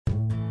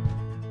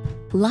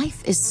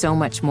Life is so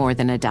much more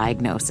than a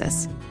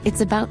diagnosis. It's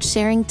about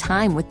sharing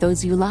time with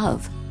those you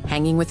love,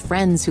 hanging with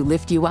friends who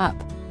lift you up,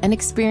 and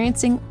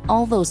experiencing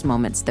all those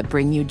moments that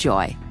bring you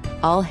joy.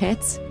 All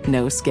hits,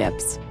 no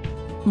skips.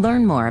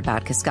 Learn more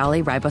about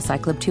Kisqali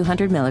Ribociclib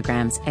 200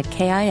 milligrams at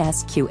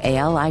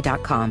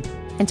KISQALI.com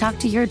and talk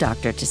to your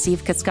doctor to see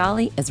if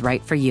Kisqali is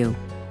right for you.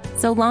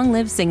 So long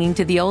live singing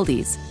to the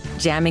oldies,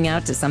 jamming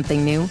out to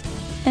something new,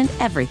 and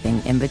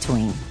everything in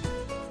between.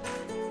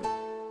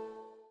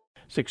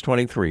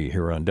 6:23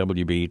 here on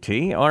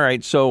WBT. All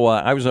right, so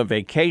I was on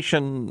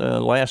vacation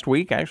last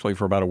week, actually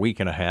for about a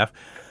week and a half,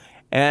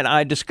 and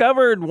I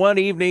discovered one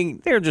evening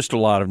there are just a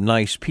lot of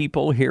nice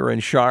people here in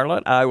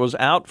Charlotte. I was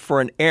out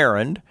for an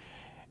errand,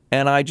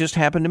 and I just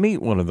happened to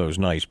meet one of those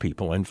nice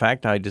people. In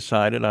fact, I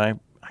decided I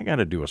got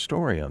to do a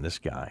story on this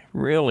guy.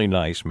 Really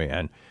nice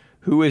man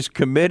who is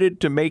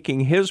committed to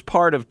making his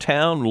part of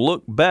town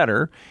look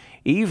better,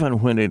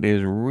 even when it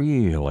is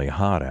really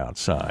hot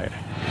outside.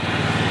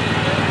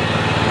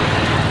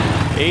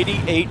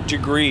 88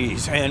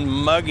 degrees and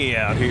muggy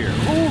out here.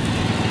 Ooh.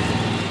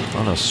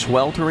 On a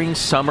sweltering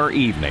summer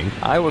evening,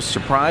 I was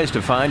surprised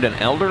to find an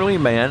elderly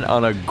man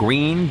on a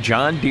green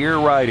John Deere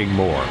riding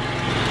mower,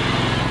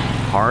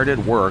 hard at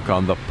work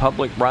on the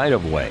public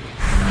right-of-way.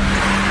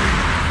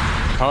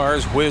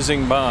 Cars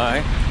whizzing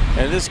by,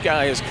 and this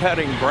guy is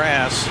cutting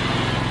grass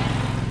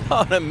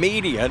on a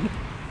median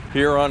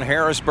here on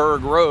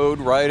Harrisburg Road,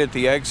 right at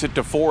the exit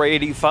to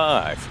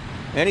 485.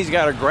 And he's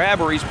got a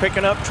grabber, he's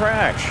picking up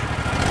trash.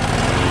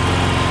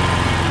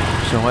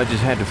 So I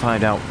just had to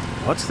find out,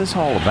 what's this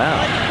all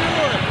about? How you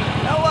doing?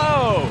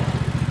 Hello!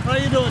 How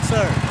you doing,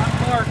 sir?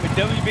 I'm Mark with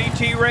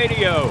WBT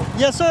Radio.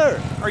 Yes,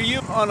 sir. Are you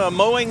on a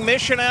mowing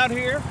mission out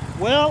here?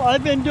 Well,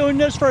 I've been doing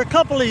this for a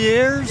couple of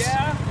years.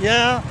 Yeah?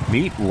 Yeah.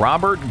 Meet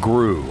Robert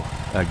Grew,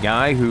 a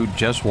guy who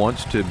just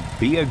wants to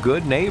be a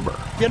good neighbor.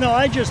 You know,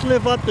 I just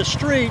live up the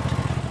street.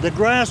 The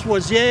grass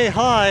was yay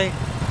high,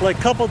 like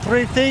a couple,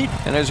 3 feet.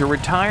 And as a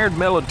retired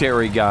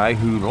military guy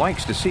who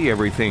likes to see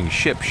everything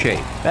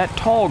ship-shape, that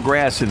tall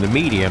grass in the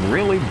median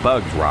really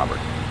bugs Robert.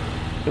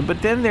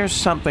 But then there's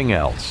something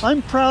else.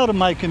 I'm proud of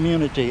my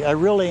community. I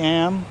really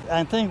am.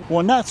 I think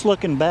when that's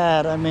looking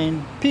bad, I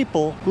mean,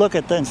 people look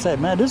at that and say,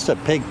 man, this is a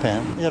pig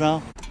pen, you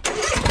know.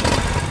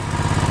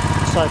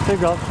 So I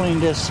figure I'll clean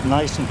this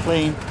nice and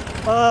clean.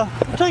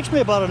 It takes me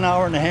about an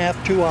hour and a half,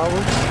 2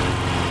 hours.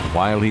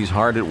 While he's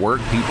hard at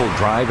work, people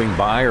driving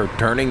by are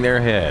turning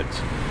their heads.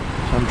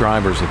 Some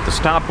drivers at the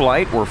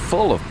stoplight were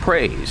full of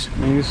praise. I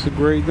mean, it's a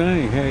great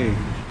thing, hey. I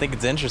think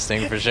it's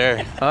interesting for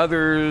sure.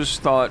 Others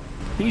thought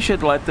he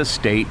should let the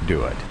state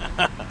do it.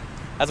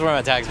 That's where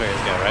my taxpayers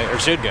go, right? Or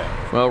should go.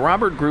 Well,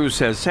 Robert Grew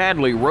says,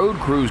 sadly, road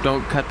crews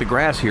don't cut the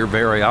grass here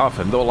very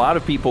often, though a lot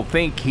of people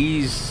think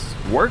he's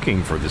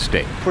working for the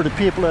state. For the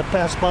people that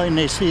pass by and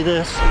they see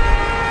this,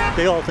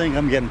 they all think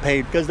I'm getting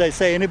paid because they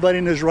say anybody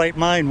in his right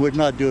mind would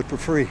not do it for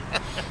free.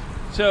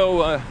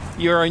 So,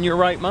 you're in your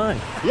right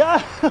mind?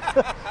 Yeah,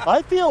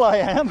 I feel I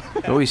am.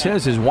 So he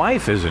says his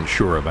wife isn't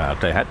sure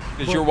about that.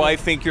 Does your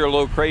wife think you're a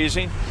little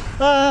crazy?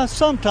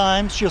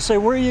 Sometimes. She'll say,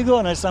 where are you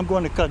going? I said, I'm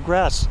going to cut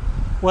grass.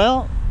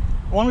 Well,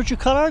 why don't you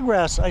cut our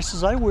grass? I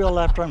says, I will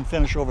after I'm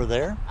finished over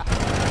there.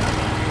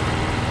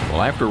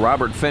 Well, after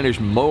Robert finished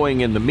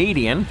mowing in the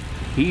median,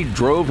 he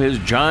drove his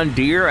John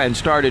Deere and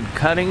started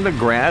cutting the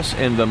grass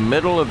in the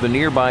middle of the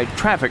nearby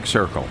traffic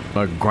circle,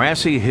 a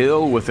grassy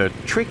hill with a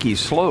tricky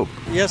slope.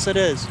 Yes, it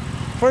is.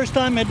 First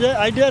time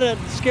I did it,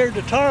 scared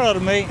the tar out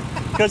of me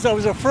because I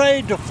was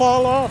afraid to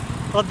fall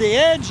off of the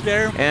edge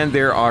there. And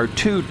there are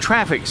 2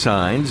 traffic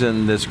signs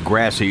in this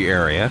grassy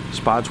area,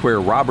 spots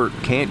where Robert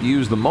can't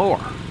use the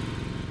mower.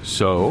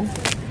 So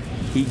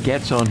he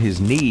gets on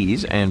his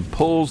knees and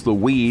pulls the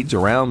weeds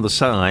around the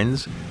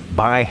signs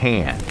by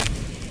hand.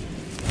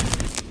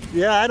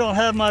 Yeah, I don't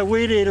have my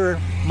weed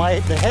eater.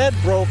 The head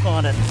broke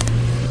on it,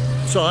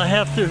 so I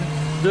have to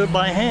do it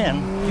by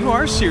hand. You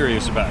are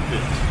serious about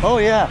this? Oh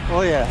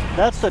yeah.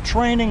 That's the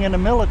training in the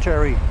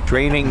military.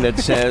 Training that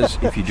says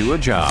if you do a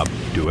job,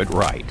 do it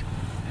right.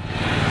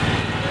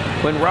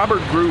 When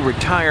Robert Grew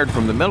retired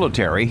from the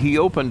military, he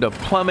opened a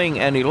plumbing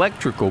and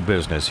electrical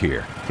business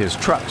here. His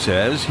truck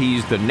says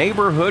he's the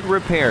neighborhood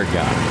repair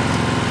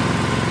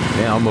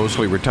guy. Now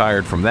mostly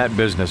retired from that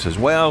business as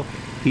well,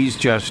 he's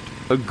just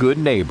a good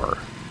neighbor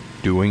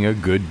doing a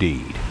good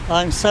deed.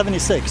 I'm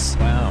 76.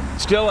 Wow.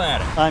 Still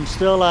at it. I'm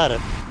still at it.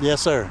 Yes,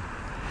 sir.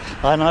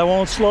 And I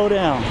won't slow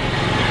down.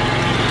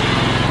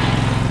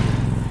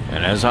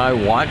 And as I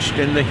watched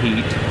in the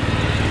heat,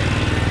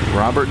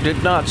 Robert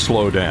did not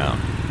slow down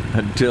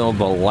until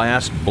the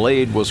last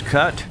blade was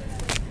cut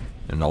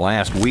and the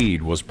last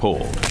weed was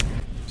pulled.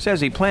 Says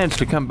he plans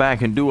to come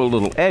back and do a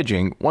little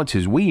edging once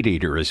his weed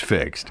eater is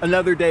fixed.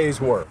 Another day's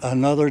work.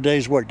 Another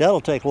day's work. That'll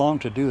take long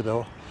to do,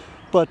 though.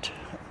 But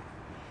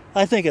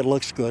I think it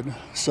looks good,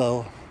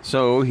 so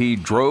he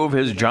drove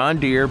his John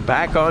Deere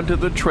back onto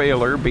the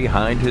trailer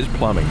behind his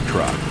plumbing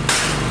truck.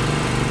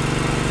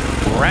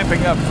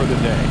 Wrapping up for the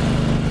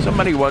day.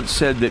 Somebody once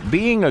said that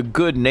being a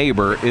good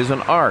neighbor is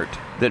an art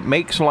that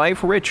makes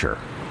life richer.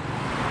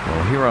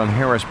 Well, here on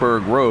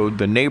Harrisburg Road,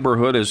 the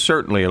neighborhood is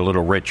certainly a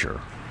little richer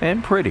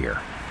and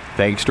prettier,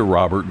 thanks to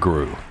Robert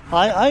Grew.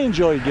 I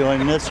enjoy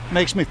doing this.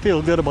 Makes me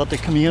feel good about the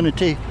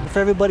community. If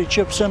everybody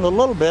chips in a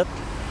little bit,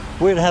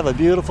 we'd have a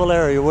beautiful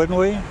area, wouldn't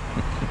we?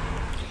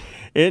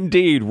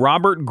 Indeed,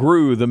 Robert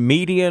Grew, the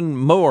median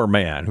mower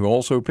man, who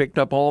also picked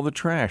up all the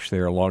trash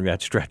there along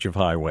that stretch of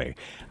highway.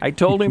 I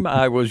told him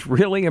I was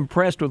really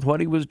impressed with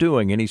what he was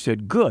doing, and he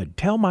said, "Good,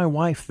 tell my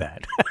wife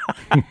that."